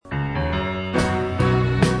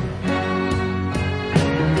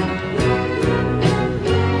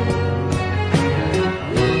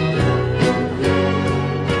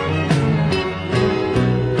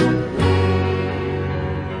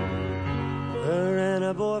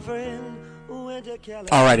my boyfriend went to California.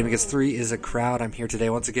 All right, Amigos 3 is a crowd. I'm here today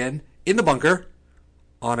once again in the bunker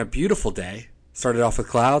on a beautiful day. Started off with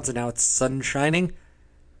clouds and now it's sun shining,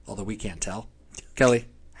 although we can't tell. Kelly,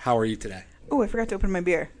 how are you today? Oh, I forgot to open my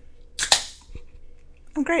beer.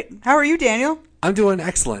 I'm great. How are you, Daniel? I'm doing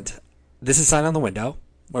excellent. This is Sign on the Window,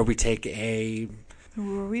 where we take a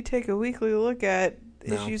weekly look at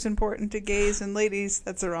issues important to gays and ladies.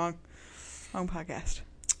 That's the wrong podcast.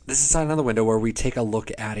 This is Sign on the Window, where we take a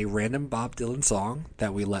look at a random Bob Dylan song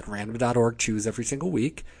that we let random.org choose every single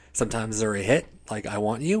week. Sometimes they're a hit, like I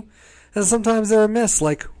Want You, and sometimes they're a miss,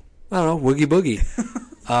 like, I don't know, Woogie Boogie.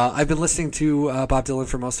 I've been listening to Bob Dylan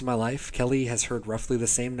for most of my life. Kelly has heard roughly the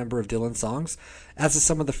same number of Dylan songs as is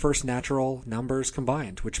some of the first natural numbers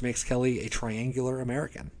combined, which makes Kelly a triangular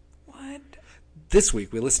American. What? This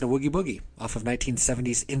week, we listen to Woogie Boogie off of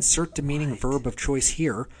 1970's Insert Demeaning Verb of Choice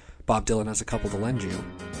Here. Bob Dylan has a couple to lend you.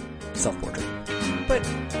 Self-portrait. But...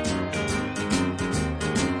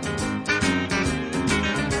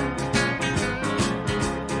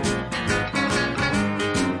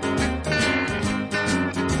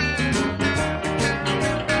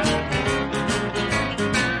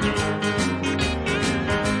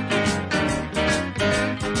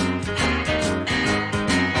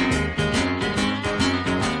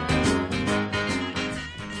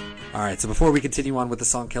 All right, so before we continue on with the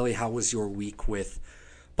song, Kelly, how was your week with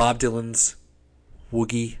Bob Dylan's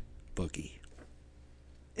Woogie Boogie?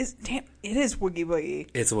 It is Woogie Boogie.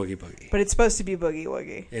 It's Woogie Boogie. But it's supposed to be Boogie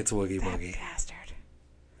Woogie. It's Woogie That Boogie. bastard.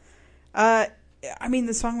 I mean,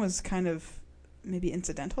 the song was kind of, maybe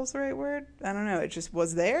incidental is the right word? I don't know. It just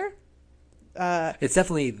was there. It's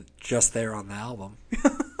definitely just there on the album.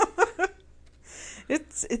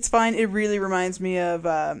 It's fine. It really reminds me of,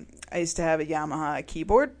 I used to have a Yamaha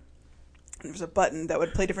keyboard. There was a button that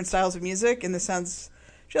would play different styles of music, and this sounds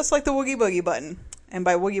just like the Woogie Boogie button. And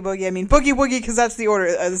by Woogie Boogie, I mean Boogie Woogie, because that's the order.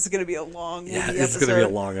 This is going to be a long Yeah, Woogie it's episode. going to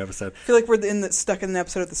be a long episode. I feel like we're stuck in the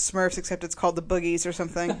episode of the Smurfs, except it's called the Boogies or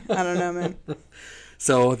something. I don't know, man.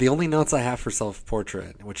 So the only notes I have for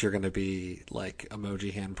self-portrait, which you're going to be like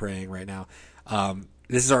emoji hand praying right now,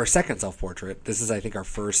 this is our second self-portrait. This is, I think, our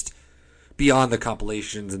first, beyond the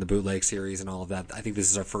compilations and the bootleg series and all of that, I think this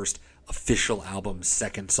is our first official album,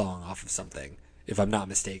 second song off of something, if I'm not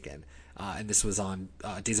mistaken. And this was on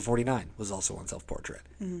Days of 49, was also on Self-Portrait,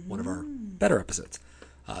 one of our better episodes.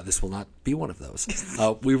 This will not be one of those.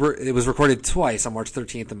 It was recorded twice, on March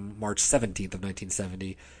 13th and March 17th of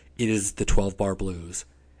 1970. It is the 12-bar blues.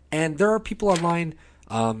 And there are people online,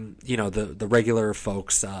 the regular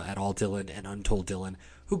folks at All Dylan and Untold Dylan,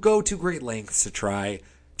 who go to great lengths to try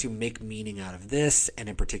to make meaning out of this, and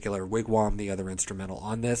in particular Wigwam, the other instrumental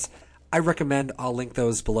on this. I recommend, I'll link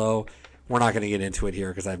those below. We're not going to get into it here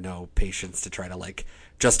because I have no patience to try to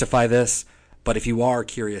justify this. But if you are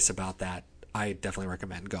curious about that, I definitely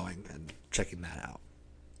recommend going and checking that out.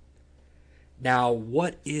 Now,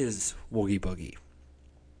 what is Woogie Boogie?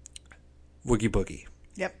 Woogie Boogie.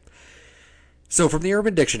 Yep. So from the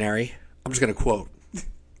Urban Dictionary, I'm just going to quote.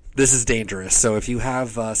 This is dangerous, so if you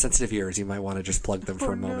have sensitive ears, you might want to just plug them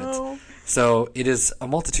for a moment. No. So it is a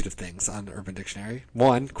multitude of things on Urban Dictionary.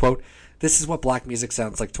 One, quote, "This is what black music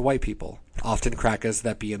sounds like to white people, often crackers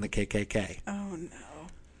that be in the KKK." Oh, no.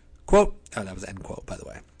 Quote, oh, that was end quote, by the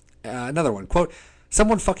way. Another one, quote,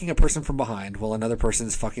 "Someone fucking a person from behind while another person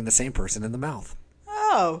is fucking the same person in the mouth."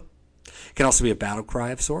 Oh. It can also be a battle cry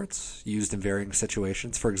of sorts, used in varying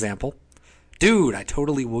situations. For example, "Dude, I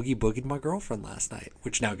totally woogie boogied my girlfriend last night,"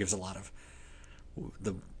 which now gives a lot of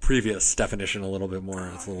the previous definition a little bit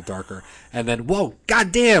more. It's a little darker. And then, "Whoa,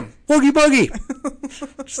 goddamn, woogie boogie."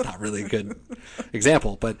 Which is not really a good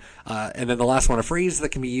example. But and then the last one, a phrase that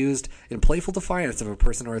can be used in playful defiance of a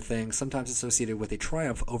person or a thing, sometimes associated with a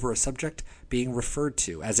triumph over a subject being referred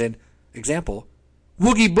to. As in, example,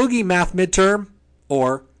 "Woogie boogie math midterm,"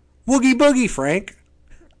 or "Woogie boogie, Frank."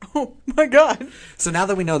 Oh, my God. So now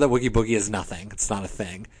that we know that Woogie Boogie is nothing, it's not a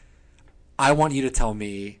thing, I want you to tell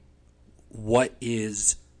me, what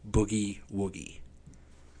is Boogie Woogie?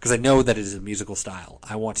 Because I know that it is a musical style.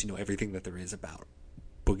 I want to know everything that there is about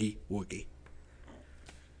Boogie Woogie.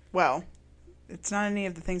 Well, it's not any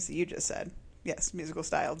of the things that you just said. Yes, musical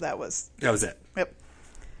style. That was it.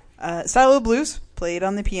 Yep. Style of blues, played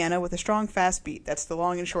on the piano with a strong, fast beat. That's the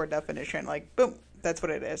long and short definition. Like, boom, that's what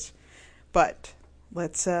it is. But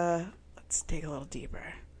let's dig a little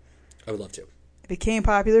deeper. I would love to. It became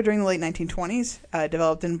popular during the late 1920s,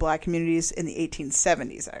 developed in black communities in the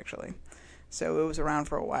 1870s, actually. So it was around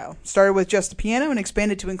for a while. Started with just a piano and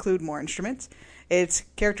expanded to include more instruments. It's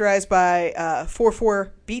characterized by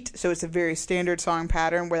 4/4 beat, so it's a very standard song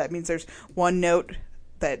pattern where that means there's one note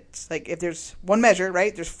That's like if there's one measure,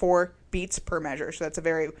 right? There's 4 beats per measure, so that's a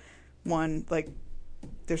very one like.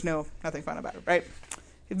 There's nothing fun about it, right?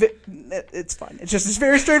 It's fun. It's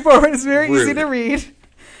very straightforward. It's very easy to read.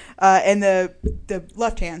 And the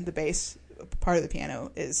left hand, the bass part of the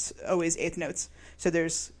piano, is always eighth notes. So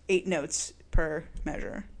there's 8 notes per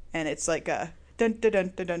measure, and it's like a dun dun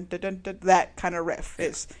dun dun dun dun dun. That kind of riff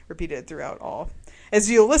is repeated throughout all. As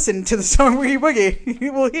you'll listen to the song Woogie Boogie,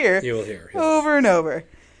 you will hear over and over.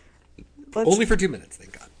 Only for 2 minutes,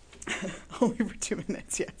 thank God. Only for 2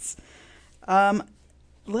 minutes, yes.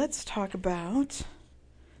 Let's talk about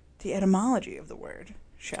the etymology of the word,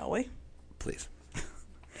 shall we? Please. It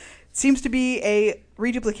seems to be a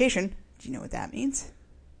reduplication. Do you know what that means?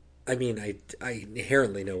 I mean, I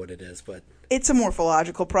inherently know what it is, but... It's a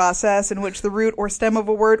morphological process in which the root or stem of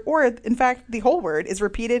a word, or in fact the whole word, is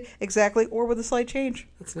repeated exactly or with a slight change.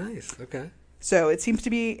 That's nice. Okay. So it seems to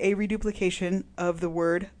be a reduplication of the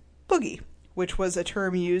word boogie, which was a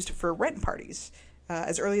term used for rent parties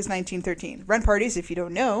as early as 1913. Rent parties, if you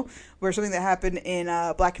don't know, were something that happened in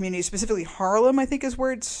black communities, specifically Harlem, I think is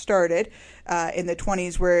where it started, in the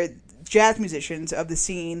 20s, where jazz musicians of the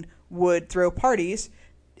scene would throw parties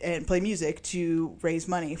and play music to raise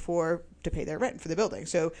money to pay their rent for the building.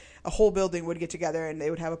 So a whole building would get together and they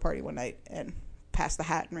would have a party one night and pass the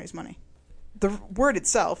hat and raise money. The word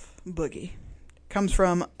itself, boogie, comes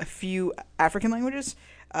from a few African languages.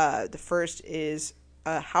 The first is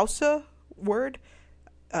a Hausa word,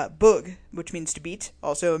 boog, which means to beat.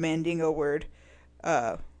 Also a Mandingo word.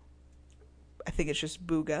 I think it's just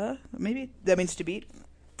booga, maybe. That means to beat.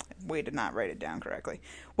 We did not write it down correctly.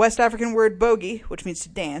 West African word bogi, which means to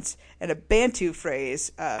dance, and a Bantu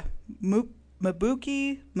phrase,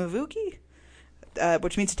 mavuki,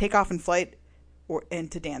 which means to take off in flight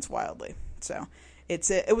and to dance wildly. So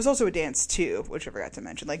it was also a dance too, which I forgot to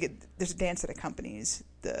mention. There's a dance that accompanies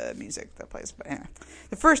the music that plays. But anyway,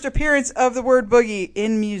 the first appearance of the word boogie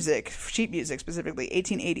in music, sheet music specifically,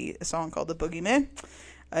 1880, a song called "The Boogeyman."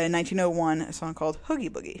 In 1901, a song called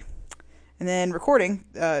 "Hoogie Boogie." And then recording,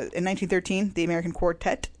 in 1913, the American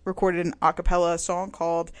Quartet recorded an a cappella song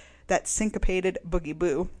called "That Syncopated Boogie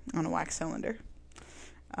Boo" on a wax cylinder.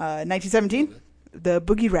 1917, the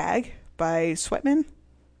Boogie Rag by Sweatman.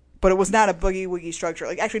 But it was not a boogie-woogie structure.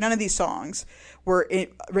 Actually, none of these songs were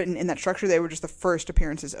written in that structure. They were just the first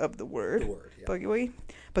appearances of the word yeah. Boogie-woogie.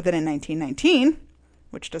 But then in 1919,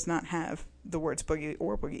 which does not have the words boogie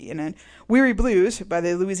or boogie in it, "Weary Blues" by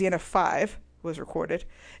the Louisiana Five was recorded,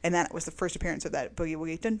 and that was the first appearance of that boogie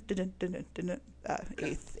woogie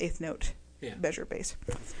eighth note measure bass.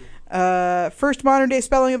 First modern day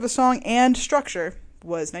spelling of the song and structure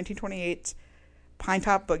was 1928's Pine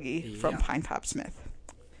Top Boogie from Pine Top Smith.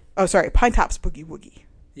 Oh, sorry, Pine Top's Boogie Woogie.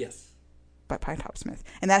 Yes. By Pine Top Smith,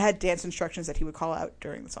 and that had dance instructions that he would call out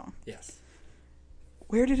during the song. Yes.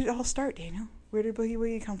 Where did it all start, Daniel? Where did Boogie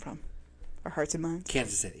Woogie come from? Our hearts and minds.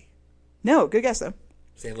 Kansas City. No, good guess though.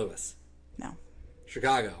 St. Louis. No.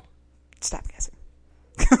 Chicago. Stop guessing.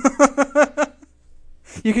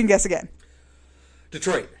 You can guess again.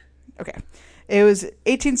 Detroit. Okay. It was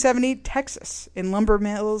 1870 Texas in lumber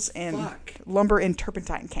mills and lumber and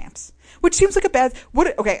turpentine camps, which seems like a bad.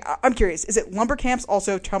 Okay, I'm curious. Is it lumber camps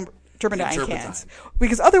also turpentine camps?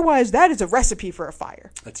 Because otherwise, that is a recipe for a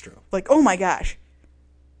fire. That's true. Oh my gosh.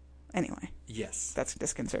 Anyway. Yes. That's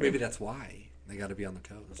disconcerting. Maybe that's why. They got to be on the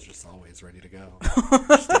toes, just always ready to go.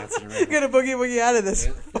 Just dancing around. Get a boogie woogie out of this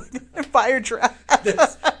fire trap. They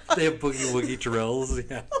have boogie woogie drills.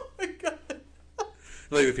 Yeah. Oh my god.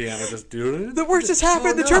 Like the piano just doing it. The worst has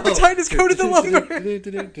happened. The turpentine has coated the lumber.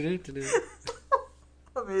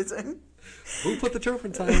 Amazing. Who put the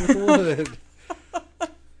turpentine with the wood?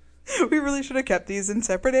 We really should have kept these in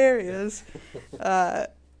separate areas.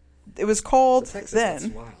 It was called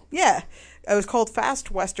then. Yeah. It was called Fast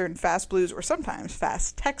Western, Fast Blues, or sometimes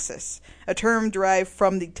Fast Texas, a term derived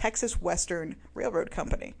from the Texas Western Railroad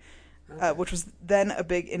Company, which was then a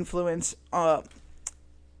big influence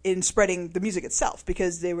in spreading the music itself,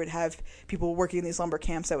 because they would have people working in these lumber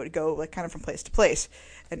camps that would go kind of from place to place.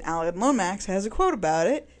 And Alan Lomax has a quote about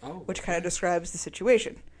it, which kind of describes the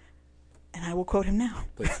situation. And I will quote him now.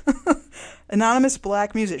 Please. Anonymous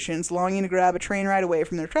black musicians longing to grab a train ride away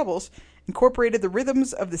from their troubles incorporated the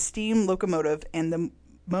rhythms of the steam locomotive and the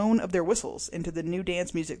moan of their whistles into the new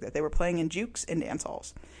dance music that they were playing in jukes and dance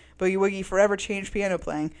halls. Boogie Woogie forever changed piano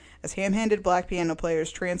playing as ham-handed black piano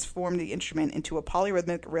players transformed the instrument into a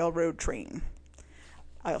polyrhythmic railroad train.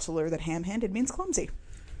 I also learned that ham-handed means clumsy.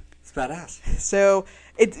 It's badass. So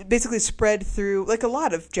it basically spread through a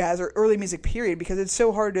lot of jazz or early music period, because it's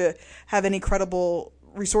so hard to have any credible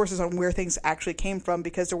resources on where things actually came from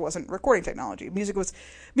because there wasn't recording technology.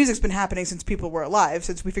 Music's been happening since people were alive,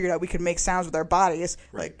 since we figured out we could make sounds with our bodies.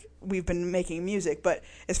 Right. Like, we've been making music. But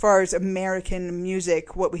as far as American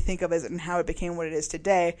music, what we think of as and how it became what it is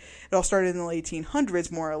today, it all started in the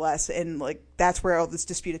 1800s, more or less, and like that's where all this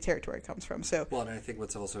disputed territory comes from. So, Well, and I think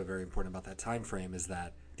what's also very important about that time frame is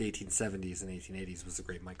that the 1870s and 1880s was the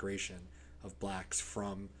Great Migration of blacks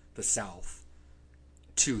from the South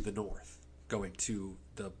to the North, going to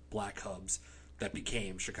the black hubs that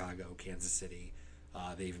became Chicago, Kansas City.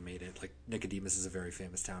 They even made it, like, Nicodemus is a very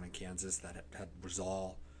famous town in Kansas that was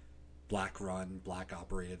all black run, black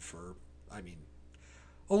operated for, I mean,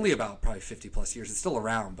 only about probably 50 plus years. It's still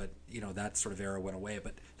around, but, you know, that sort of era went away,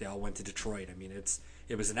 but they all went to Detroit. I mean,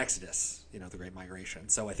 it was an exodus, you know, the Great Migration.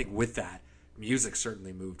 So I think with that, music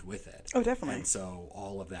certainly moved with it. oh, definitely. And so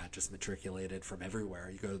all of that just matriculated from everywhere.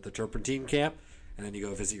 You go to the Turpentine camp, and then you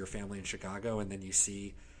go visit your family in Chicago, and then you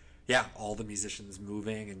see, all the musicians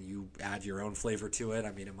moving, and you add your own flavor to it.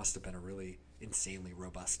 I mean, it must have been a really insanely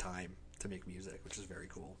robust time to make music, which is very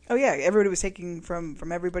cool. Oh, yeah. Everybody was taking from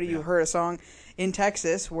everybody. Yeah. You heard a song in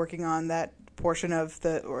Texas working on that portion of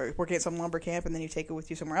or working at some lumber camp, and then you take it with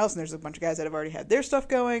you somewhere else, and there's a bunch of guys that have already had their stuff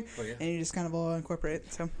going, Oh, yeah. and you just kind of all incorporate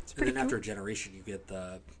it. So it's And pretty then cool. after a generation, you get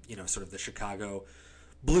the, sort of the Chicago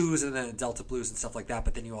blues and then Delta blues and stuff like that.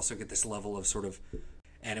 But then you also get this level of sort of,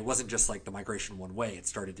 and it wasn't just like the migration one way. It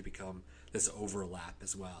started to become this overlap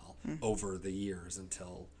as well over the years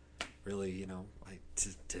until really,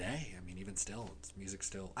 today. I mean, even still, music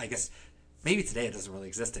still, I guess maybe today it doesn't really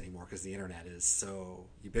exist anymore because the internet is so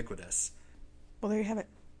ubiquitous. Well, there you have it.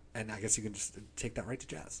 And I guess you can just take that right to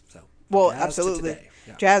jazz. So, Well, jazz to absolutely. today.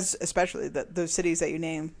 Yeah. Jazz, especially those cities that you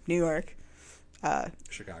name: New York,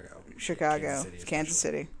 Chicago, Chicago, Kansas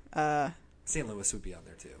City, St. Louis would be on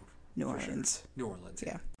there too. New for sure. Orleans. New Orleans,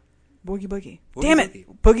 Yeah. Boogie Boogie. Boogie Damn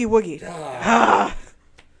it! Boogie Woogie.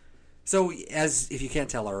 So, as if you can't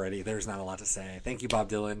tell already, there's not a lot to say. Thank you, Bob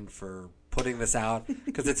Dylan, for putting this out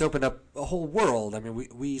because it's opened up a whole world. I mean,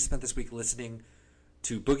 we spent this week listening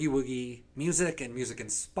to Boogie Woogie music and music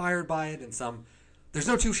inspired by it, and some. There's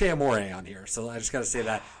no touche amore on here, so I just got to say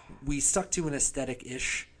that we stuck to an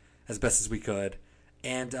aesthetic-ish as best as we could.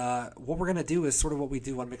 And what we're going to do is sort of what we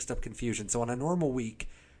do on Mixed Up Confusion. So on a normal week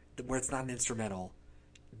where it's not an instrumental,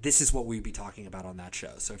 this is what we'd be talking about on that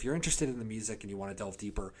show. So if you're interested in the music and you want to delve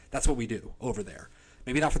deeper, that's what we do over there.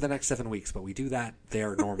 Maybe not for the next 7 weeks, but we do that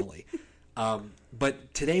there normally.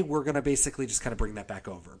 But today we're going to basically just kind of bring that back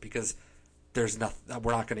over because there's nothing.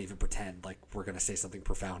 We're not going to even pretend like we're going to say something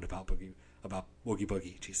profound about Boogie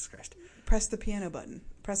Boogie. Jesus Christ! Press the piano button.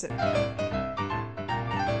 Press it.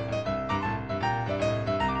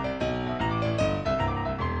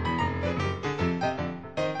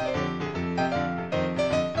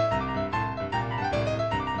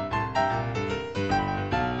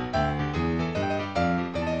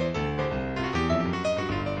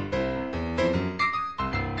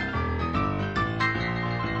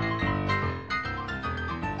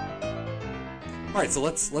 All right, so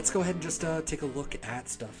let's go ahead and just take a look at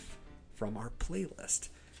stuff from our playlist.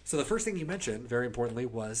 So the first thing you mentioned, very importantly,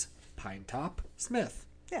 was Pinetop Smith.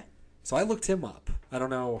 Yeah. So I looked him up. I don't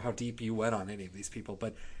know how deep you went on any of these people,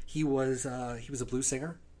 but he was a blues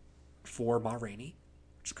singer for Ma Rainey,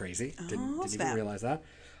 which is crazy. Didn't even snap. realize that.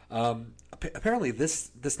 Apparently,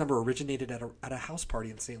 this number originated at a house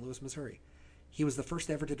party in St. Louis, Missouri. He was the first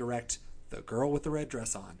ever to direct the girl with the red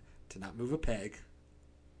dress on to not move a peg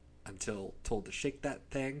until told to shake that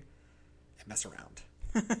thing and mess around.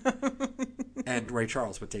 And Ray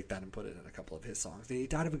Charles would take that and put it in a couple of his songs. And he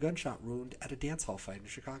died of a gunshot wound at a dance hall fight in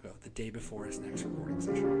Chicago the day before his next recording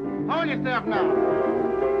session. Hold yourself now.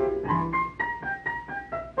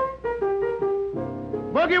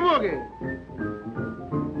 Boogie Woogie.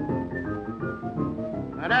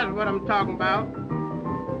 Now that's what I'm talking about.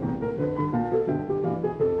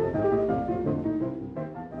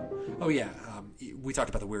 Oh, yeah. We talked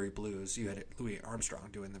about the Weary Blues. You had Louis Armstrong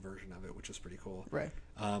doing the version of it, which was pretty cool. Right.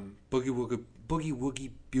 Boogie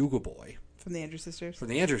Woogie Bugle Boy From the Andrews Sisters. from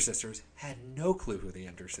the Andrews Sisters had no clue who the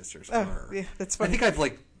Andrews Sisters Oh, were. yeah, that's I funny. think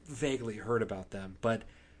I've vaguely heard about them, but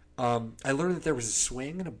I learned that there was a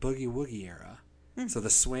swing and a boogie woogie era. So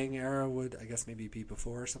the swing era would, I guess, maybe be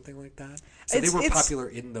before or something like that. So they were It's popular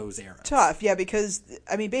in those eras. Tough, yeah, because,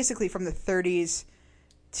 I mean, basically from the 30s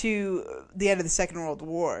to the end of the Second World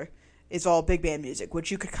War, it's all big band music,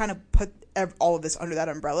 which you could kind of put all of this under that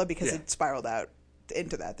umbrella because Yeah. it spiraled out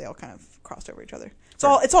into that. They all kind of crossed over each other. It's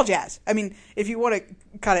all jazz. I mean, if you want to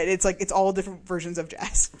cut it, it's all different versions of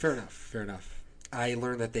jazz. Fair enough. I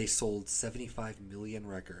learned that they sold 75 million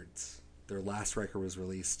records. Their last record was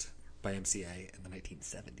released by MCA in the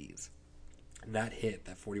 1970s. And that hit,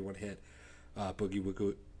 that 41 hit, Boogie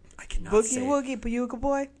Woogie, I cannot Boogie say Woogie Bugle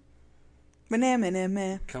Boy.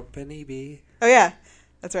 Man. Company B. Oh yeah,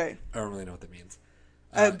 that's right. I don't really know what that means.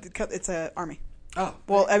 It's a army. Oh.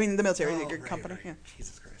 Well, I mean the military, Oh, your right, company. right. Yeah.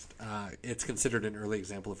 Jesus Christ. It's considered an early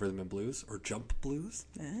example of rhythm and blues, or jump blues.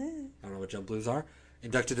 I don't know what jump blues are.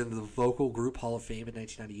 Inducted into the Vocal Group Hall of Fame in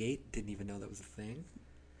 1998. Didn't even know that was a thing.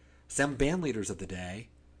 Some band leaders of the day,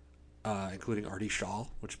 including Artie Shaw,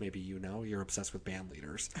 which maybe you know, you're obsessed with band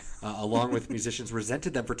leaders, along with musicians,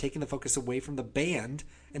 resented them for taking the focus away from the band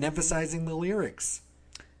and emphasizing the lyrics.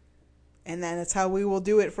 And then that's how we will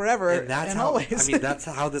do it forever and always. I mean, that's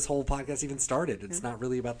how this whole podcast even started. It's not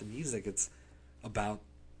really about the music. It's about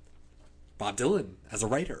Bob Dylan as a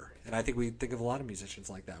writer. And I think we think of a lot of musicians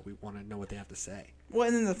like that. We want to know what they have to say. Well,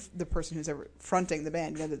 and then the person who's ever fronting the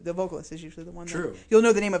band, the vocalist is usually the one. True. That you'll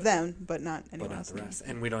know the name of them, but not anyone But not else. the rest.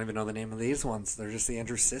 And we don't even know the name of these ones. They're just the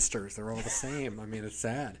Andrews Sisters. They're all the same. I mean, it's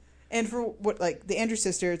sad. And for what, like the Andrews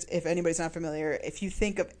Sisters, if anybody's not familiar, if you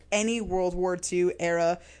think of any World War II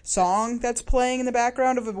era song that's playing in the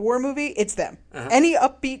background of a war movie, it's them. Any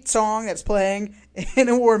upbeat song that's playing in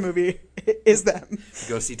a war movie is them.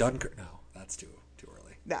 Go see Dunkirk. No, that's too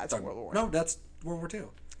early. That's World War. No, that's World War II.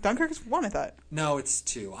 Dunkirk is one, I thought. No, it's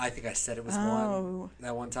 2. I think I said it was Oh. 1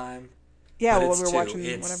 that one time. Yeah, But well, it's we were 2. watching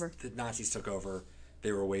It's, whatever. The Nazis took over.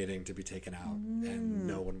 They were waiting to be taken out, and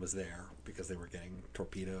no one was there because they were getting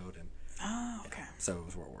torpedoed. And Oh, okay. so it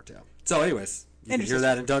was World War II. So, anyways, you can Andrews hear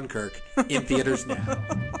that in Dunkirk in theaters now.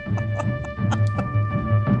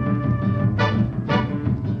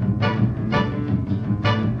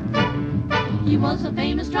 He was a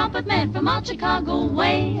famous trumpet man from out Chicago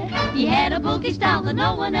way. He had a boogie style that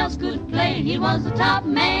no one else could play. He was the top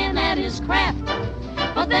man at his craft.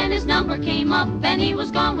 But then his number came up and he was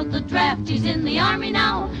gone with the draft. He's in the army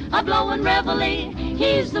now, a blowing reveille.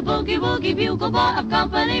 He's the boogie woogie bugle boy of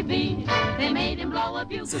Company B. They made him blow a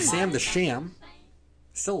bugle. So Sam the Sham,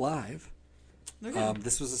 still alive.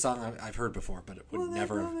 This was a song I've heard before, but it would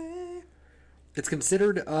never. It's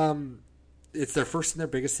considered. It's their first and their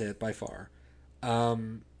biggest hit by far.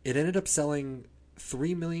 It ended up selling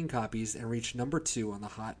 3 million copies and reached number 2 on the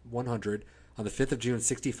Hot 100 on the 5th of June,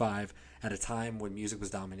 1965, at a time when music was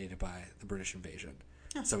dominated by the British invasion.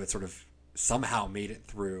 So it sort of somehow made it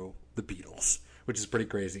through the Beatles, which is pretty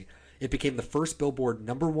crazy. It became the first Billboard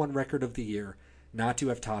number 1 record of the year not to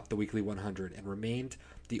have topped the Weekly 100 and remained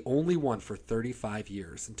the only one for 35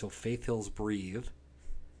 years until Faith Hill's Breathe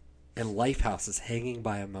and Lifehouse's Hanging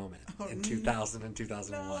by a Moment in 2000 and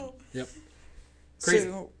 2001. No. Yep. Crazy.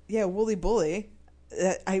 So, yeah, Wooly Bully.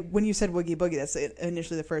 When you said Woogie Boogie, that's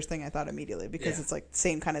initially the first thing I thought immediately because Yeah. it's like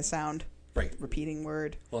same kind of sound, Right. repeating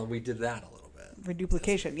word. Well, we did that a little bit.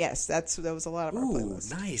 Reduplication, yes, that was a lot of our Ooh,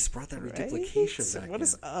 playlists. nice. Brought that Right? reduplication So back what in.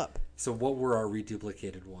 is up? So what were our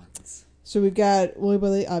reduplicated ones? So we've got Wooly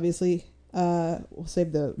Bully, obviously. We'll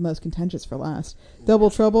save the most contentious for last. Double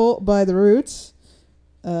Trouble by The Roots.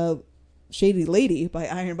 Shady Lady by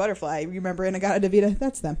Iron Butterfly. You remember In-A-Gadda-Da-Vida?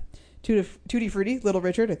 That's them. Tutti Frutti, Little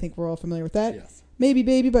Richard. I think we're all familiar with that. Yes. Maybe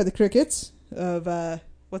Baby by the Crickets of,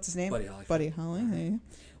 what's his name? Buddy Holly. Buddy Holly. There you go.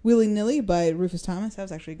 Willy Nilly by Rufus Thomas. That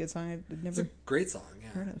was actually a good song. I'd It's never a great song, yeah.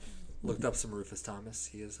 heard of. Looked up some Rufus Thomas.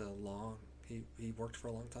 He is he worked for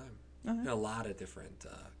a long time. Okay. In a lot of different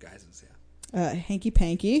guises, yeah. Hanky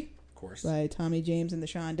Panky Of course. by Tommy James and the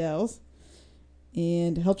Shondells.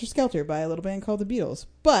 And Helter Skelter by a little band called the Beatles.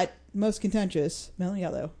 But most contentious, Mellow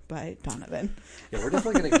Yellow by Donovan. Yeah, we're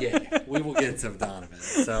definitely gonna we will get some Donovan.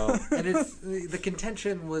 So, and it's the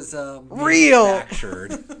contention was Real.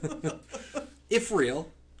 manufactured, if real,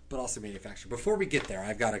 but also manufactured. Before we get there,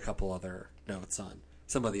 I've got a couple other notes on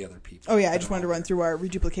some of the other people. Oh yeah, I that just are wanted to on run there. through our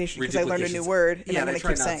reduplication because I learned a new Reduplications. word and Yeah, I'm and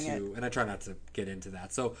going to keep saying it. And I try not to get into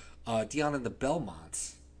that. So, Dion and the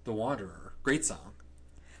Belmonts, The Wanderer, great song.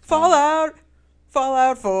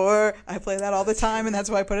 Fallout 4. I play that all the time, and that's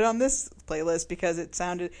why I put it on this playlist because it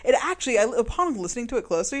actually, upon listening to it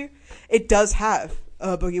closely, it does have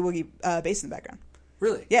a boogie woogie bass in the background.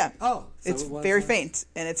 Really? Yeah. Oh, so it's it was, very faint,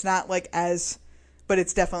 and it's not like but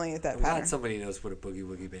it's definitely that I'm pattern. glad somebody knows what a boogie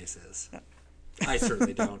woogie bass is. I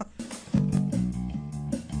certainly don't.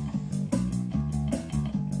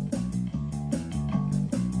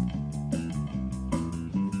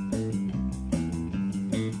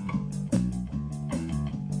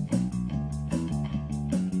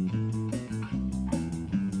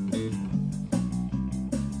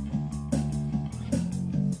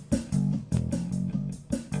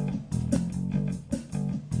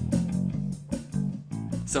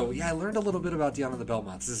 So, yeah, I learned a little bit about Dion and the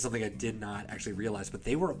Belmonts. This is something I did not actually realize, but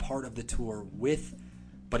they were a part of the tour with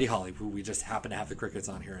Buddy Holly, who we just happen to have the Crickets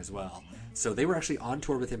on here as well. So they were actually on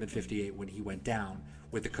tour with him in '58 when he went down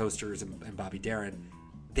with the Coasters and Bobby Darin.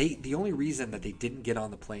 The only reason that they didn't get on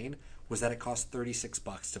the plane was that it cost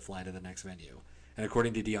 $36 to fly to the next venue. And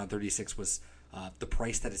according to Dion, 36 was the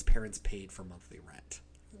price that his parents paid for monthly rent.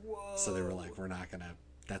 Whoa. So they were like, we're not going to,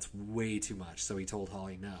 that's way too much. So he told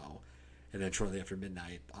Holly no. And then shortly after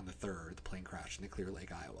midnight on the 3rd, the plane crashed in Clear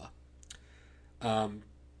Lake, Iowa.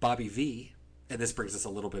 Bobby V, and this brings us a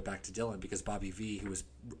little bit back to Dylan, because Bobby V, who was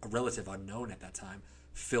a relative unknown at that time,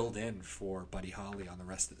 filled in for Buddy Holly on the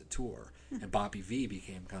rest of the tour. And Bobby V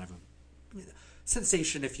became kind of a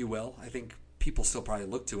sensation, if you will. I think people still probably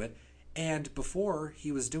look to it. And before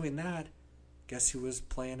he was doing that, guess who was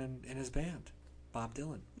playing in his band? Bob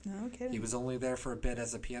Dylan. No kidding. He was only there for a bit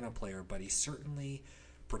as a piano player, but he certainly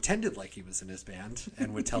pretended like he was in his band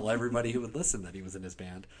and would tell everybody who would listen that he was in his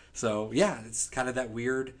band. So, yeah, it's kind of that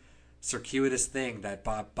weird, circuitous thing that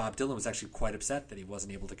Bob Dylan was actually quite upset that he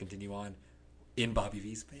wasn't able to continue on in Bobby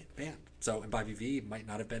V's band. So, and Bobby V might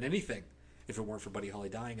not have been anything if it weren't for Buddy Holly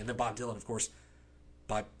dying. And then Bob Dylan, of course,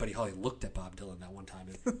 Buddy Holly looked at Bob Dylan that one time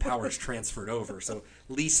and powers transferred over. So,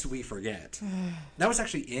 least we forget. That was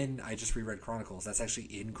actually I just reread Chronicles. That's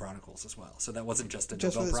actually in Chronicles as well. So that wasn't just a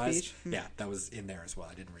Nobel Prize. Speech. Yeah, that was in there as well.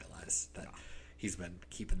 I didn't realize that he's been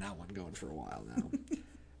keeping that one going for a while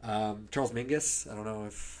now. Charles Mingus, I don't know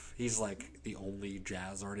if he's like the only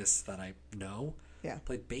jazz artist that I know. Yeah.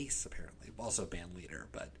 Played bass, apparently. Also a band leader,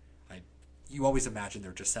 but you always imagine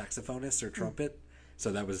they're just saxophonists or trumpet.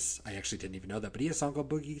 So I actually didn't even know that. But he has a song called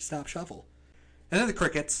Boogie Stop Shuffle. And then the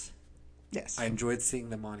Crickets. Yes. I enjoyed seeing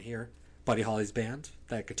them on here. Buddy Holly's band,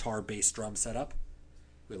 that guitar, bass, drum setup,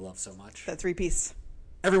 we love so much. That 3-piece.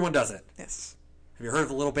 Everyone does it. Yes. Have you heard of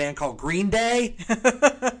a little band called Green Day?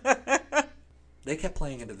 They kept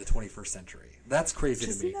playing into the 21st century. That's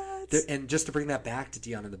crazy to me. Nuts. And just to bring that back to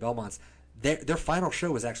Dion and the Belmonts, their final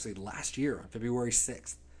show was actually last year on February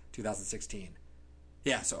 6th, 2016.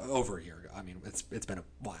 Yeah, so over a year ago. I mean, it's been a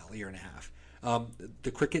while, a year and a half.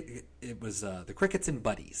 The Crickets and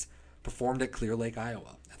Buddies performed at Clear Lake,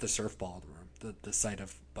 Iowa, at the Surf Ballroom, the site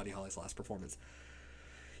of Buddy Holly's last performance.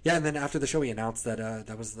 Yeah, and then after the show, he announced that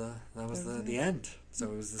that was the end.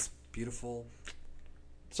 So it was this beautiful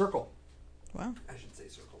circle. Wow. I should say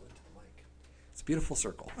circle into the mic. It's a beautiful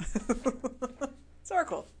circle.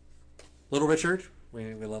 Circle. Little Richard.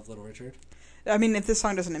 We love Little Richard. I mean, if this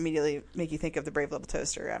song doesn't immediately make you think of the Brave Little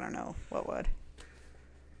Toaster, I don't know what would.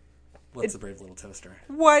 What's the Brave Little Toaster?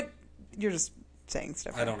 What? You're just saying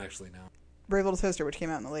stuff. I don't actually know. Brave Little Toaster, which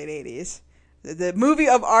came out in the late 80s. The movie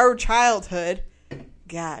of our childhood.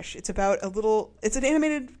 Gosh, it's about it's an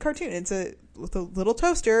animated cartoon. It's with a little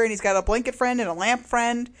toaster, and he's got a blanket friend and a lamp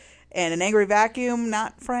friend and an angry vacuum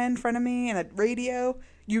frenemy, and a radio.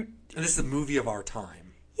 And this is the movie of our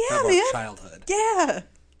time. Yeah, of man. Our childhood. Yeah.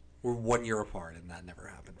 We're 1 year apart, and that never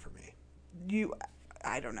happened for me.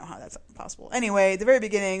 I don't know how that's possible. Anyway, the very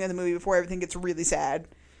beginning of the movie, before everything gets really sad,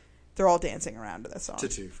 they're all dancing around to that song.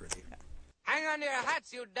 Tutti Frutti. Yeah. Hang on to your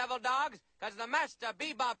hats, you devil dogs, because the master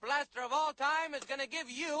bebop blaster of all time is going to give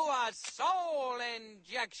you a soul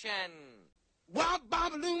injection. Womp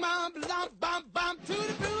bom loom bom bom bom bom to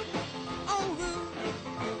the boot, oh rude,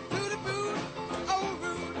 to the boot, oh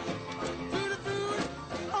rude, to the boot,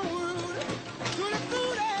 oh rude, to the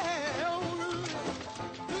boot, oh rude,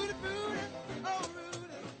 to the boot, oh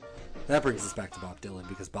rude. That brings us back to Bob Dylan,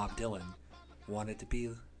 because Bob Dylan wanted to be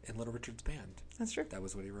in Little Richard's band. That's true. That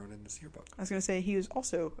was what he wrote in his yearbook. I was going to say he was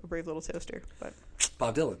also a brave little toaster, but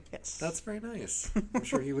Bob Dylan. Yes. That's very nice. I'm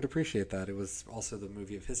sure he would appreciate that. It was also the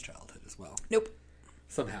movie of his childhood as well. nope.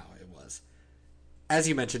 Somehow it was. As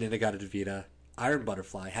you mentioned, In-A-Gadda-Da-Vida, Iron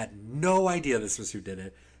Butterfly, had no idea this was who did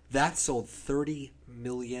it. That sold 30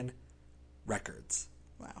 million records.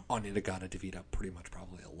 Wow. On In-A-Gadda-Da-Vida, pretty much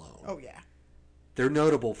probably alone. Oh yeah. They're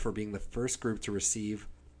notable for being the first group to receive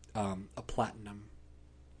a platinum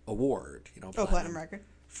award. Platinum record.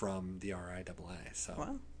 From the RIAA. So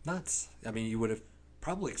Wow. Nuts. I mean, you would have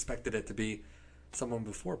probably expected it to be someone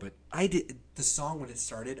before, but the song when it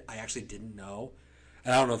started, I actually didn't know.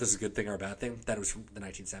 And I don't know if this is a good thing or a bad thing, that it was from the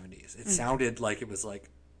 1970s. It sounded like it was like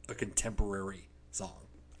a contemporary song.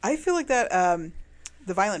 I feel like that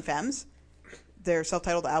the Violent Femmes, their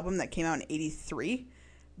self-titled album that came out in '83,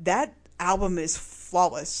 that album is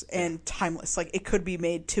flawless and timeless. Like, it could be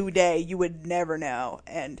made today. You would never know.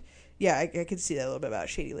 And yeah, I could see that a little bit about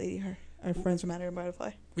Shady Lady, our friends from Iron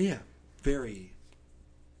Butterfly. Yeah, very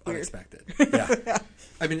Weird. unexpected. Yeah.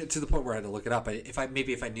 I mean, to the point where I had to look it up. If I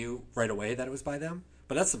knew right away that it was by them,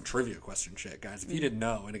 but that's some trivia question shit, guys. If you didn't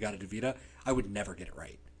know In-A-Gadda-Da-Vida, I would never get it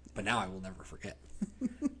right. But now I will never forget.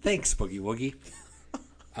 Thanks, Boogie Woogie.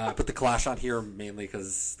 I put the Clash on here mainly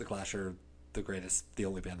because the Clash are the greatest, the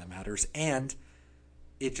only band that matters, and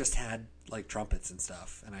it just had like trumpets and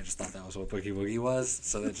stuff, and I just thought that was what Boogie Woogie was,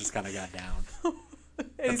 so that just kind of got down.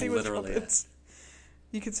 Anything with literally trumpets.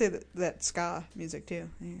 You could say that ska music too.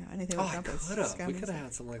 Yeah, anything with I trumpets. could have. ska We could music. have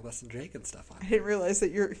had some like Less Than Jake and stuff on I it. didn't realize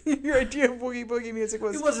that your idea of boogie boogie music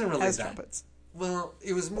was It wasn't really has that. trumpets. Well,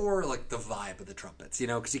 it was more like the vibe of the trumpets, you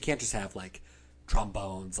know, because you can't just have like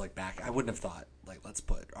trombones like back. I wouldn't have thought like let's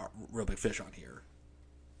put Real Big Fish on here.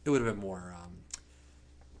 It would have been more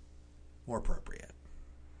appropriate.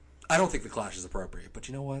 I don't think the Clash is appropriate, but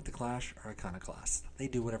you know what? The Clash are iconoclast. They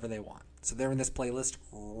do whatever they want, so they're in this playlist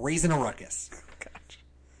raising a ruckus.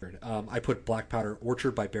 I put Black Powder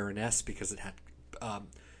Orchard by Baroness because it had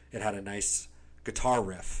a nice guitar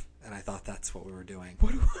riff, and I thought that's what we were doing.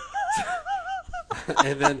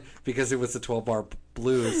 And then because it was the 12-bar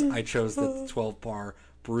blues, I chose the 12-bar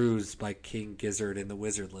Bruise by King Gizzard and the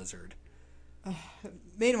Wizard Lizard.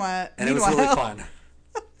 Meanwhile, And it was really fun.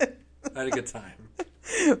 I had a good time.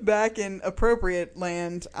 back in appropriate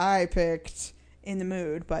land, I picked "In the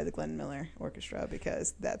Mood" by the Glenn Miller Orchestra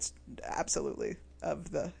because that's absolutely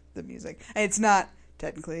of the music. And it's not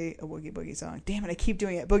technically a Woogie Boogie song. Damn it, I keep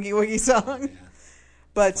doing it. Boogie Woogie song. Yeah.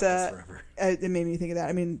 But Fuck this forever. it made me think of that.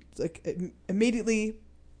 I mean, like immediately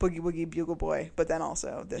Boogie Woogie Bugle Boy, but then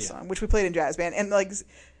also this song, which we played in jazz band. And like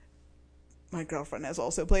my girlfriend has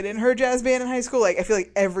also played in her jazz band in high school. Like I feel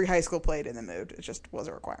like every high school played "In the Mood." It just was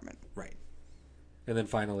a requirement. Right. And then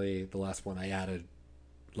finally, the last one I added,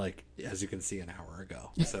 like, as you can see, an hour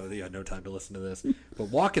ago. So you had no time to listen to this. But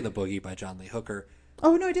Walk in the Boogie by John Lee Hooker.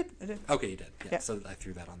 Oh, no, I did. Okay, you did. Yeah, Yeah. so I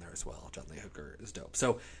threw that on there as well. John Lee Hooker is dope.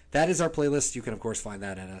 So that is our playlist. You can, of course, find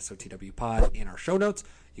that at SOTW Pod in our show notes.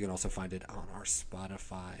 You can also find it on our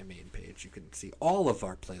Spotify main page. You can see all of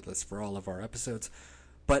our playlists for all of our episodes.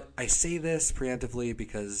 But I say this preemptively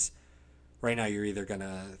because right now you're either going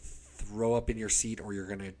to throw up in your seat or you're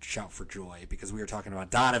going to shout for joy because we are talking about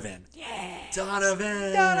Donovan. Yeah!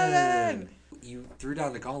 Donovan! Donovan! You threw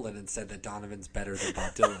down the gauntlet and said that Donovan's better than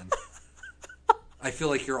Bob Dylan. I feel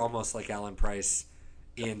like you're almost like Alan Price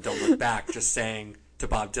in Don't Look Back, just saying to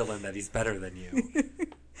Bob Dylan that he's better than you,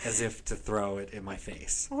 as if to throw it in my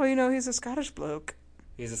face. Well, you know, he's a Scottish bloke.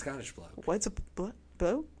 He's a Scottish bloke. What's a bloke?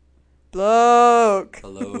 Bloke!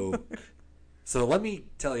 Hello. So let me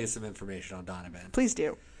tell you some information on Donovan. Please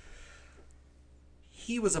do.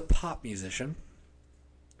 He was a pop musician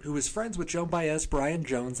who was friends with Joan Baez, Brian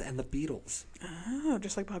Jones, and the Beatles. Oh,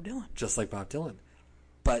 just like Bob Dylan. Just like Bob Dylan.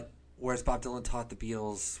 But whereas Bob Dylan taught the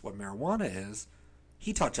Beatles what marijuana is,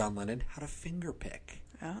 he taught John Lennon how to finger pick.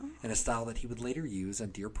 Oh. In a style that he would later use on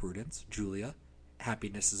Dear Prudence, Julia,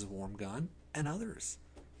 Happiness is a Warm Gun, and others.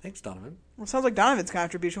 Thanks, Donovan. Well, sounds like Donovan's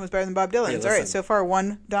contribution was better than Bob Dylan's. Hey, All right, listen. so far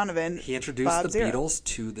one Donovan. He introduced Bob the zero. Beatles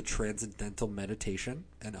to the transcendental meditation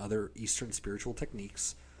and other Eastern spiritual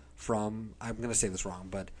techniques from, I'm going to say this wrong,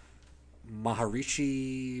 but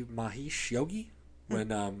Maharishi Mahesh Yogi, when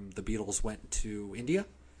the Beatles went to India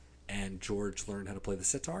and George learned how to play the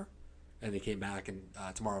sitar, and they came back and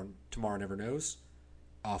Tomorrow Never Knows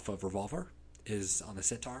off of Revolver is on the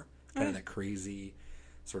sitar, kind of that crazy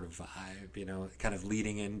sort of vibe, you know, kind of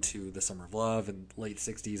leading into the Summer of Love and late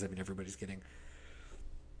 60s. I mean, everybody's getting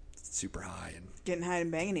super high and Getting high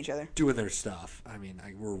and banging each other. doing their stuff. I mean,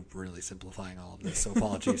 we're really simplifying all of this, so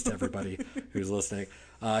apologies to everybody who's listening.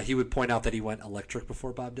 He would point out that he went electric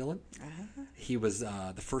before Bob Dylan. He was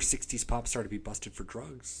the first 60s pop star to be busted for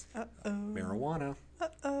drugs. Marijuana.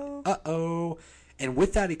 Uh-oh. And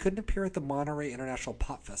with that, he couldn't appear at the Monterey International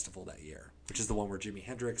Pop Festival that year, which is the one where Jimi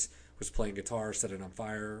Hendrix was playing guitar, set it on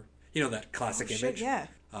fire. You know, that classic image? Yeah.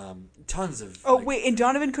 Tons of... Oh, wait, and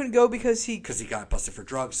Donovan couldn't go because he got busted for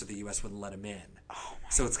drugs, so the U.S. wouldn't let him in.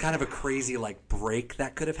 So it's kind of a crazy, like, break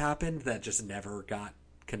that could have happened that just never got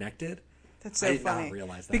connected. That's so I did funny. not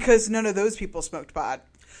realize that. Because none of those people smoked pot.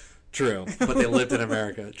 True, but they lived in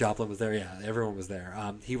America. Joplin was there. Yeah, everyone was there.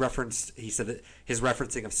 He said that his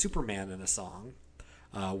referencing of Superman in a song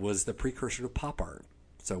was the precursor to pop art.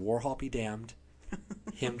 So Warhol be damned.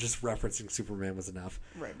 Him just referencing Superman was enough.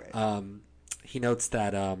 Right. He notes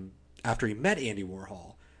that after he met Andy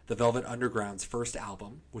Warhol, the Velvet Underground's first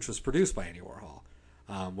album, which was produced by Andy Warhol,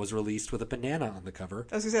 was released with a banana on the cover,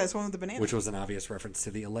 I was going to say, that's one with the banana. which was an obvious reference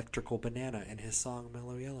to the electrical banana in his song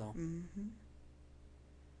Mellow Yellow. Mm-hmm.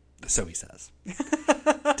 So he says.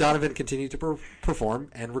 Donovan continued to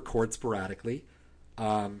perform and record sporadically.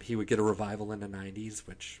 He would get a revival in the 90s,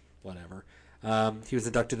 which, whatever. He was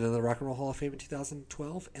inducted into the Rock and Roll Hall of Fame in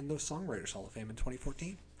 2012 and the Songwriters Hall of Fame in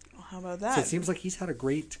 2014. Well, how about that? So it seems like he's had a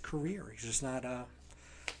great career. He's just not a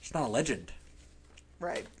legend.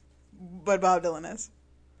 Right. But Bob Dylan is.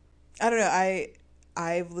 I don't know.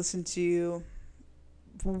 I've listened to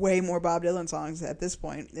way more Bob Dylan songs at this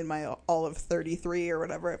point in my all of 33 or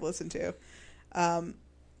whatever I've listened to.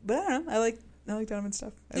 But I don't know. I like Donovan's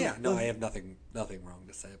stuff. I have nothing wrong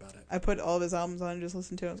to say about it. I put all of his albums on and just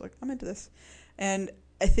listened to it. I was like, I'm into this. And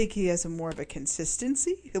I think he has more of a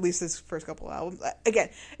consistency, at least his first couple of albums. Again,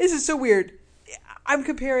 this is so weird. I'm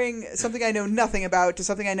comparing something I know nothing about to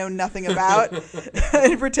something I know nothing about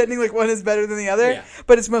and pretending like one is better than the other. Yeah.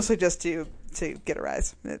 But it's mostly just to get a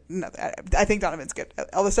rise. I think Donovan's good.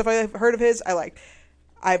 All the stuff I've heard of his, I like.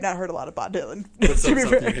 I have not heard a lot of Bob Dylan. But some to be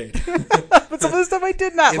stuff fair. you hate. But some of the stuff I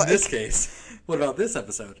did not In like. this case, what about this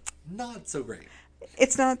episode? Not so great.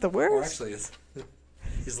 It's not the Or worst. actually,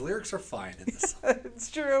 his lyrics are fine in this.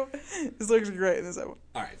 It's true. His lyrics are great in this album.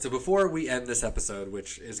 All right, so before we end this episode,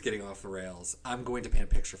 which is getting off the rails, I'm going to paint a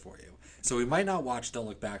picture for you. So we might not watch Don't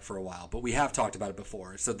Look Back for a while, but we have talked about it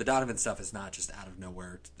before. So the Donovan stuff is not just out of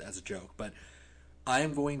nowhere as a joke, but I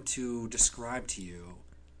am going to describe to you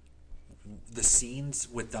the scenes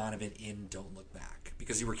with Donovan in Don't Look Back.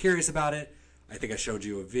 Because you were curious about it. I think I showed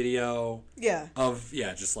you a video Yeah. of,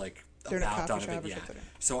 just like They're in a about coffee Donovan. shop or Yeah. something.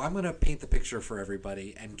 So I'm going to paint the picture for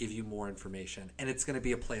everybody and give you more information. And it's going to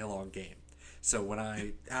be a play-along game. So when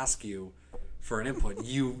I ask you for an input,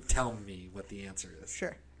 you tell me what the answer is.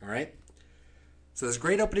 Sure. All right? So this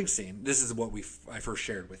great opening scene, this is what I first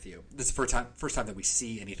shared with you. This is the first time that we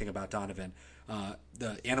see anything about Donovan.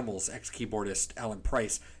 The Animals ex-keyboardist Alan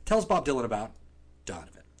Price tells Bob Dylan about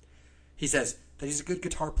Donovan. He says that he's a good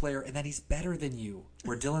guitar player and that he's better than you,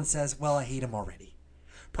 where Dylan says, well, I hate him already.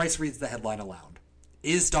 Price reads the headline aloud.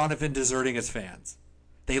 Is Donovan deserting his fans?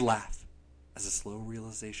 They laugh as a slow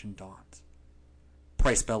realization dawns.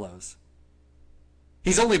 Price bellows.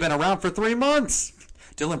 He's only been around for 3 months.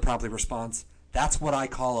 Dylan promptly responds, that's what I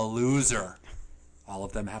call a loser. All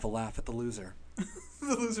of them have a laugh at the loser.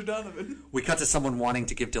 The loser Donovan. We cut to someone wanting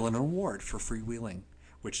to give Dylan an award for freewheeling,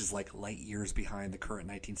 which is like light years behind the current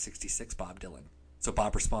 1966 Bob Dylan. So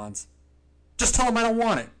Bob responds, just tell him I don't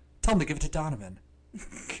want it. Tell him to give it to Donovan.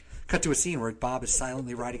 Cut to a scene where Bob is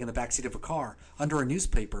silently riding in the backseat of a car under a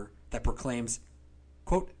newspaper that proclaims,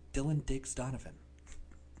 quote, Dylan digs Donovan.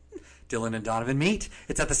 Dylan and Donovan meet.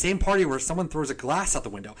 It's at the same party where someone throws a glass out the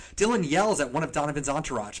window. Dylan yells at one of Donovan's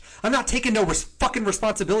entourage. I'm not taking no fucking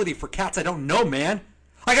responsibility for cats I don't know, man.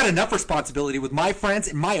 I got enough responsibility with my friends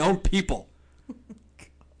and my own people.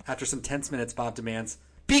 After some tense minutes, Bob demands,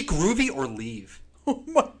 be groovy or leave. Oh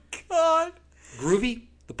my God. Groovy,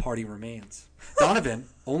 the party remains. Donovan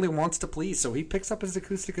only wants to please, so he picks up his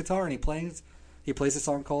acoustic guitar and he plays a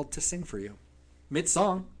song called To Sing For You.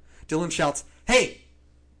 Mid-song, Dylan shouts, hey,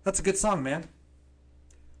 that's a good song, man.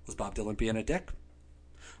 Was Bob Dylan being a dick?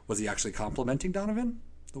 Was he actually complimenting Donovan?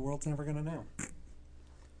 The world's never going to know.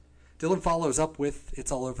 Dylan follows up with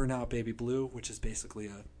It's All Over Now, Baby Blue, which is basically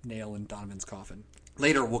a nail in Donovan's coffin.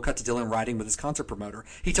 Later, we'll cut to Dylan riding with his concert promoter.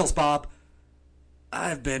 He tells Bob,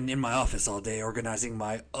 I've been in my office all day organizing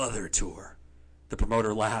my other tour. The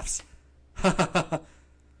promoter laughs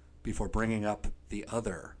before bringing up the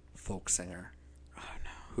other folk singer. Oh, no.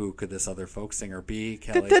 Who could this other folk singer be,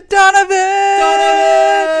 Kelly? Donovan!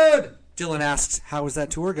 Donovan! Dylan asks, how is that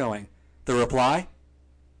tour going? The reply,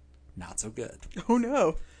 not so good. Oh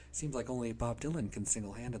no. Seems like only Bob Dylan can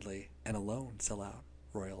single-handedly and alone sell out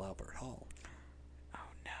Royal Albert Hall. Oh,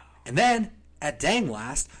 no. And then, at dang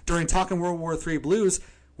last, during Talkin' World War III Blues,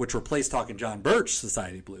 which replaced Talkin' John Birch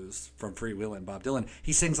Society Blues from Freewheelin' Bob Dylan,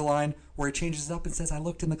 he sings a line where he changes it up and says, I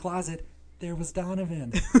looked in the closet, there was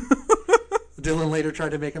Donovan. Dylan later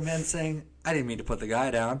tried to make amends, saying, I didn't mean to put the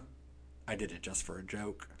guy down. I did it just for a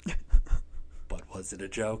joke. But was it a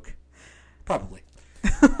joke? Probably.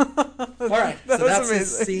 All right, so that's the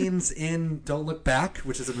scenes in Don't Look Back,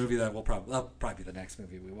 which is a movie that will probably be the next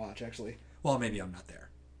movie we watch, actually. Well, maybe I'm not there.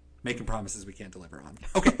 Making promises we can't deliver on.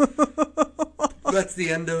 Okay. That's the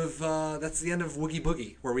end of Woogie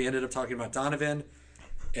Boogie, where we ended up talking about Donovan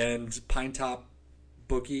and Pinetop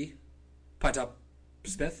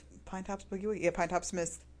Smith? Pinetops Boogie Woogie. Yeah, Pinetop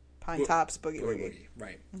Smith. Pinetops Boogie Woogie.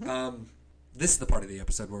 Right. Mm-hmm. This is the part of the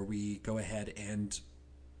episode where we go ahead and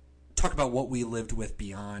talk about what we lived with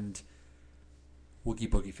beyond Woogie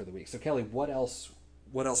Boogie for the week. So, Kelly, what else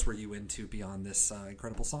were you into beyond this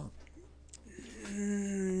incredible song?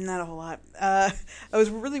 Not a whole lot. I was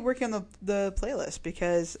really working on the playlist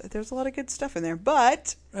because there's a lot of good stuff in there.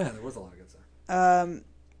 But yeah, there was a lot of good stuff.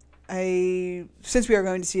 Since we are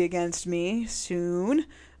going to see Against Me soon,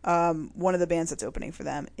 one of the bands that's opening for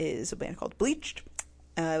them is a band called Bleached.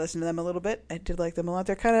 I listened to them a little bit. I did like them a lot.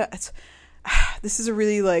 They're kind of this is a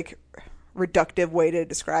really like reductive way to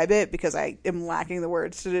describe it because I am lacking the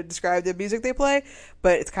words to describe the music they play.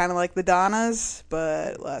 But it's kind of like the Donnas,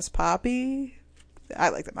 but less poppy. I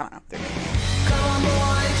like them. I don't know. They're good.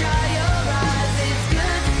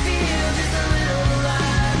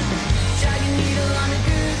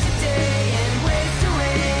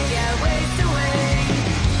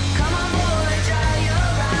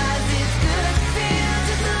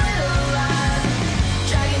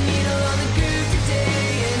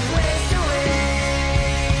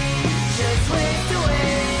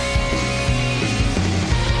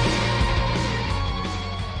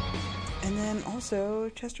 And then also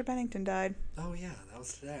Chester Bennington died. Oh yeah, that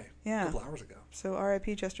was today. Yeah. A couple hours ago. So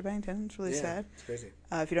R.I.P. Chester Bennington. It's really sad. It's crazy.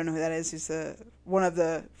 If you don't know who that is, he's one of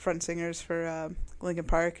the front singers for Linkin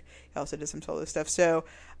Park. He also did some solo stuff. So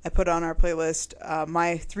I put on our playlist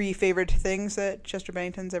my 3 favorite things that Chester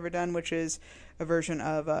Bennington's ever done, which is a version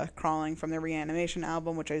of Crawling from their Reanimation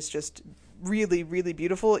album, which is just really, really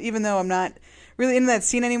beautiful. Even though I'm not really in that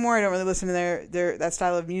scene anymore, I don't really listen to their that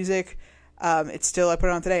style of music. It's still, I put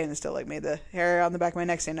it on today, and it still like made the hair on the back of my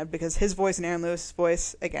neck stand up because his voice and Aaron Lewis's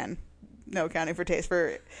voice, again, no accounting for taste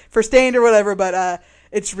for Stained or whatever, but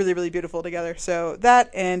it's really, really beautiful together. So that,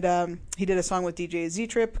 and he did a song with DJ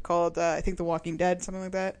Z-Trip called, I think, The Walking Dead, something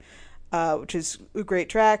like that, which is a great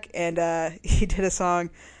track. And he did a song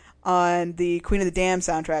on the Queen of the Damned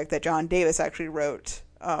soundtrack that John Davis actually wrote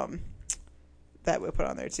that we put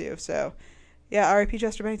on there too. So, yeah, R.I.P.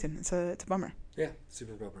 Chester Bennington. It's a bummer. Yeah,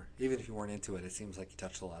 super bummer. Even if you weren't into it, it seems like you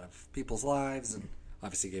touched a lot of people's lives and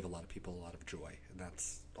obviously gave a lot of people a lot of joy. And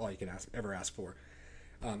that's all you can ever ask for.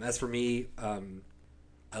 As for me,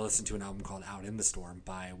 I listened to an album called Out in the Storm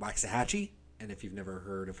by Waxahachie. And if you've never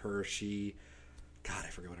heard of her, God, I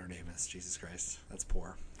forget what her name is. Jesus Christ. That's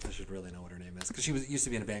poor. I should really know what her name is. Because she used to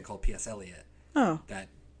be in a band called P.S. Eliot. Oh. That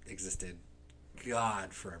existed,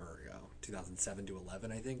 God, forever ago. 2007 to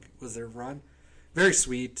 11, I think, was their run. Very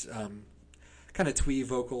sweet, kind of twee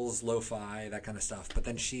vocals, lo-fi, that kind of stuff. But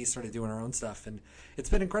then she started doing her own stuff, and it's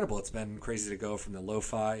been incredible. It's been crazy to go from the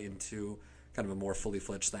lo-fi into kind of a more fully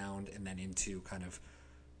fledged sound, and then into kind of,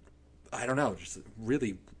 I don't know, just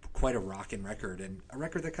really quite a rockin' record, and a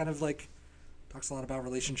record that kind of like talks a lot about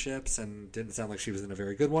relationships and didn't sound like she was in a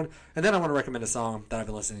very good one. And then I want to recommend a song that I've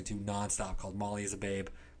been listening to nonstop called Molly is a Babe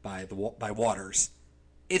by Waters.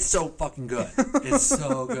 It's so fucking good. It's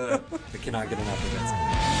so good. I cannot get enough of it.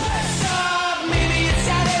 Maybe it's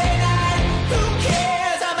Saturday night. Who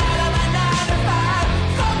cares? I'm out of my 9 to 5.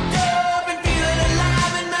 Fucked up and feeling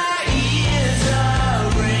alive, and my ears are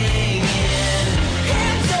ringing.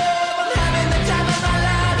 Hands up, I'm having the time of my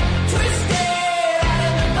life. Twisted out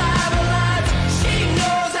of the Bible lines. She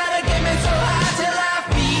knows how to get me so high till I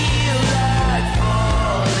feel like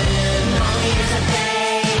falling. Molly is a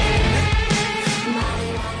babe.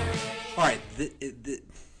 All right.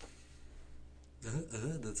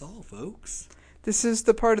 That's all, folks. This is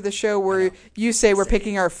the part of the show where you say we're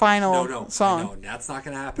picking our final song. No, that's not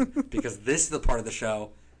going to happen because this is the part of the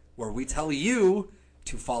show where we tell you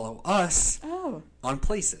to follow us on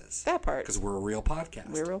places. That part. Because we're a real podcast.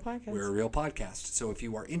 We're a real podcast. So if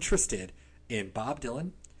you are interested in Bob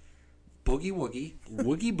Dylan, Boogie Woogie,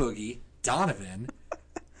 Woogie Boogie, Donovan,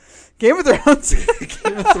 Game of Thrones,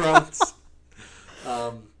 Game of Thrones,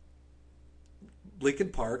 Linkin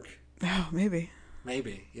Park. Oh, maybe.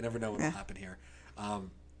 Maybe. You never know what will happen here.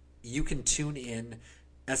 You can tune in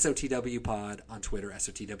SOTW Pod on Twitter,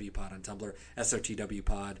 SOTW Pod on Tumblr, SOTW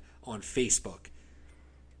Pod on Facebook,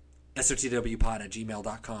 SOTW Pod at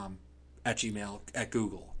gmail.com, at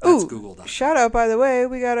Google. That's Google.com. Shout out, by the way,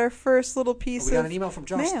 we got our first little piece We got an email from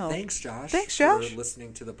Josh. mail. Thanks, Josh. Thanks, Josh. For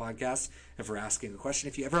listening to the podcast and for asking a question.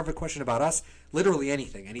 If you ever have a question about us, literally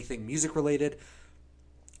anything music related,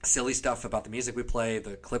 silly stuff about the music we play,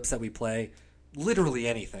 the clips that we play, literally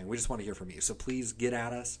anything. We just want to hear from you. So please get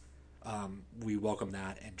at us. We welcome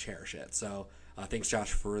that and cherish it. So thanks,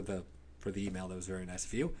 Josh, for the email. That was very nice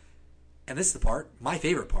of you. And this is the part, my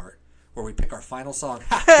favorite part, where we pick our final song.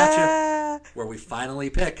 Ha, gotcha. Where we finally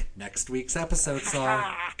pick next week's episode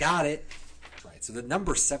song. Got it. That's right. So the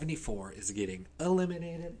number 74 is getting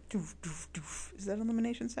eliminated. Doof, doof, doof. Is that an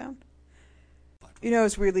elimination sound? You know, I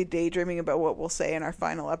was weirdly daydreaming about what we'll say in our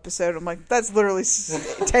final episode. I'm like, that's literally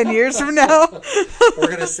 10 years from now. We're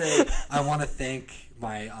going to say, I want to thank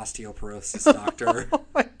my osteoporosis doctor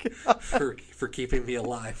for keeping me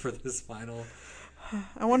alive for this final.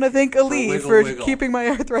 I want to thank Ali Wiggle. keeping my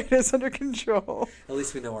arthritis under control. At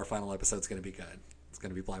least we know our final episode's going to be good. It's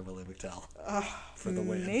going to be Blind Willie McTell for the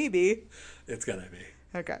win. Maybe. It's going to be.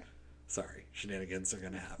 Okay. Sorry, shenanigans are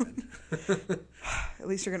going to happen. At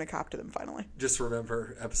least you're going to cop to them finally. Just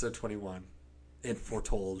remember, episode 21, It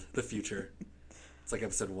foretold the future. It's like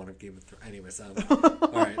episode 1 of Game of Thrones. Anyways,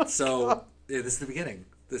 all right. So this is the beginning.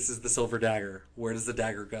 This is the silver dagger. Where does the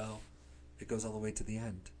dagger go? It goes all the way to the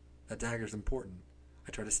end. That dagger's important.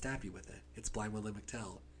 I try to stab you with it. It's Blind Willie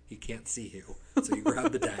McTell. He can't see you. So you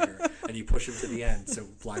grab the dagger and you push him to the end. So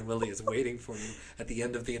Blind Willie is waiting for you at the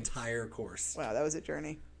end of the entire course. Wow, that was a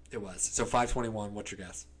journey. It was. So 521, what's your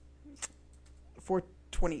guess?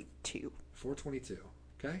 422. 422.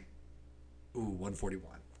 Okay. Ooh, 141.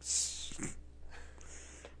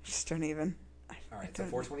 Just don't even. All right, so I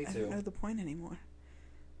 422. don't know the point anymore.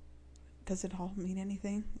 Does it all mean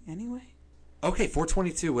anything anyway? Okay,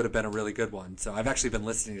 422 would have been a really good one. So I've actually been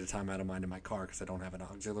listening to Time Out of Mind in my car because I don't have an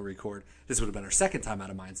auxiliary cord. This would have been our second Time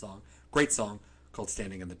Out of Mind song. Great song called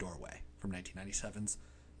Standing in the Doorway from 1997's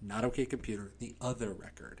Not Okay Computer, the other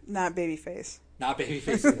record. Not Babyface. Not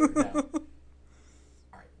Babyface either, no.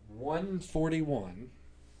 All right, 141.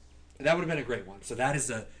 That would have been a great one. So that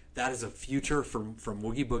is a future from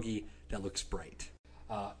Woogie Boogie that looks bright.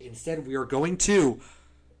 Instead, we are going to...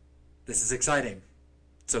 This is exciting.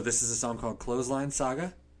 So this is a song called Clothesline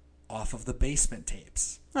Saga off of the Basement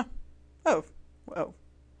Tapes. Huh. Oh. Whoa.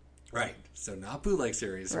 Right. So not bootleg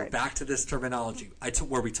series. Right. We're back to this terminology.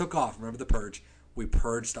 Where we took off, remember the Purge? We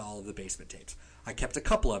purged all of the Basement Tapes. I kept a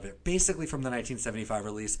couple of it, basically from the 1975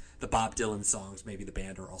 release. The Bob Dylan songs, maybe the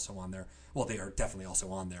band are also on there. Well, they are definitely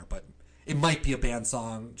also on there, but it might be a band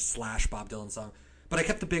song / Bob Dylan song. But I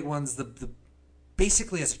kept the big ones, the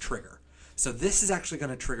basically as a trigger. So this is actually going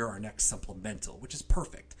to trigger our next supplemental, which is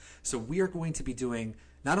perfect. So we are going to be doing,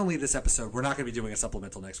 not only this episode, we're not going to be doing a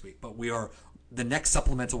supplemental next week, but the next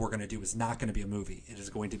supplemental we're going to do is not going to be a movie. It is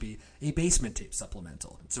going to be a Basement Tape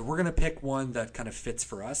supplemental. So we're going to pick one that kind of fits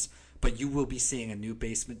for us, but you will be seeing a new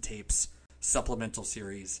Basement Tapes supplemental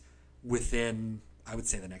series within, I would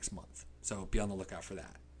say, the next month. So be on the lookout for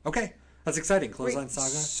that. Okay, that's exciting. Clothesline Saga.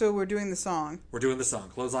 So we're doing the song. We're doing the song.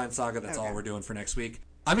 Clothesline Saga, that's Okay. all we're doing for next week.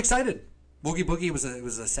 I'm excited. Woogie Boogie was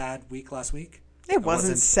a sad week last week. It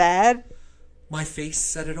wasn't sad. My face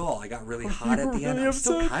said it all. I got really hot at the end. I'm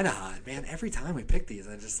still kind of hot, man. Every time we pick these,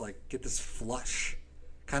 I just like get this flush,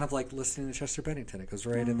 kind of like listening to Chester Bennington. It goes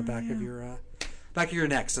right in the back of your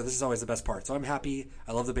neck. So this is always the best part. So I'm happy.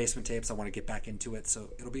 I love the Basement Tapes. I want to get back into it. So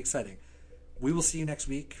it'll be exciting. We will see you next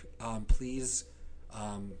week. Please,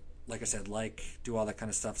 like I said, do all that kind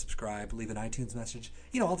of stuff. Subscribe. Leave an iTunes message.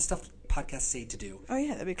 All the stuff podcasts say to do. Oh,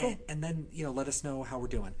 yeah, that'd be cool. And then let us know how we're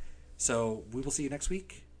doing. So we will see you next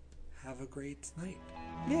week. Have a great night.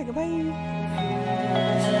 Yeah, goodbye.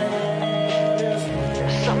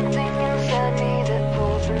 There's something inside me that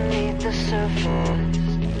pulls beneath the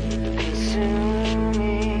surface,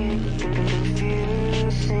 consuming,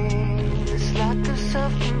 confusing. This lack of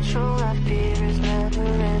self-control I fear is never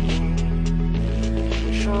ending,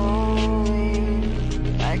 controlling.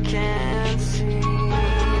 I can't seem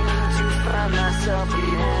to find myself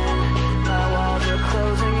again. My walls are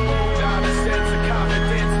closing in. Without a sense of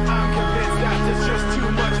confidence, I'm convinced that there's just too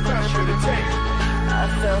much pressure to take. I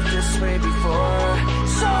felt this way before.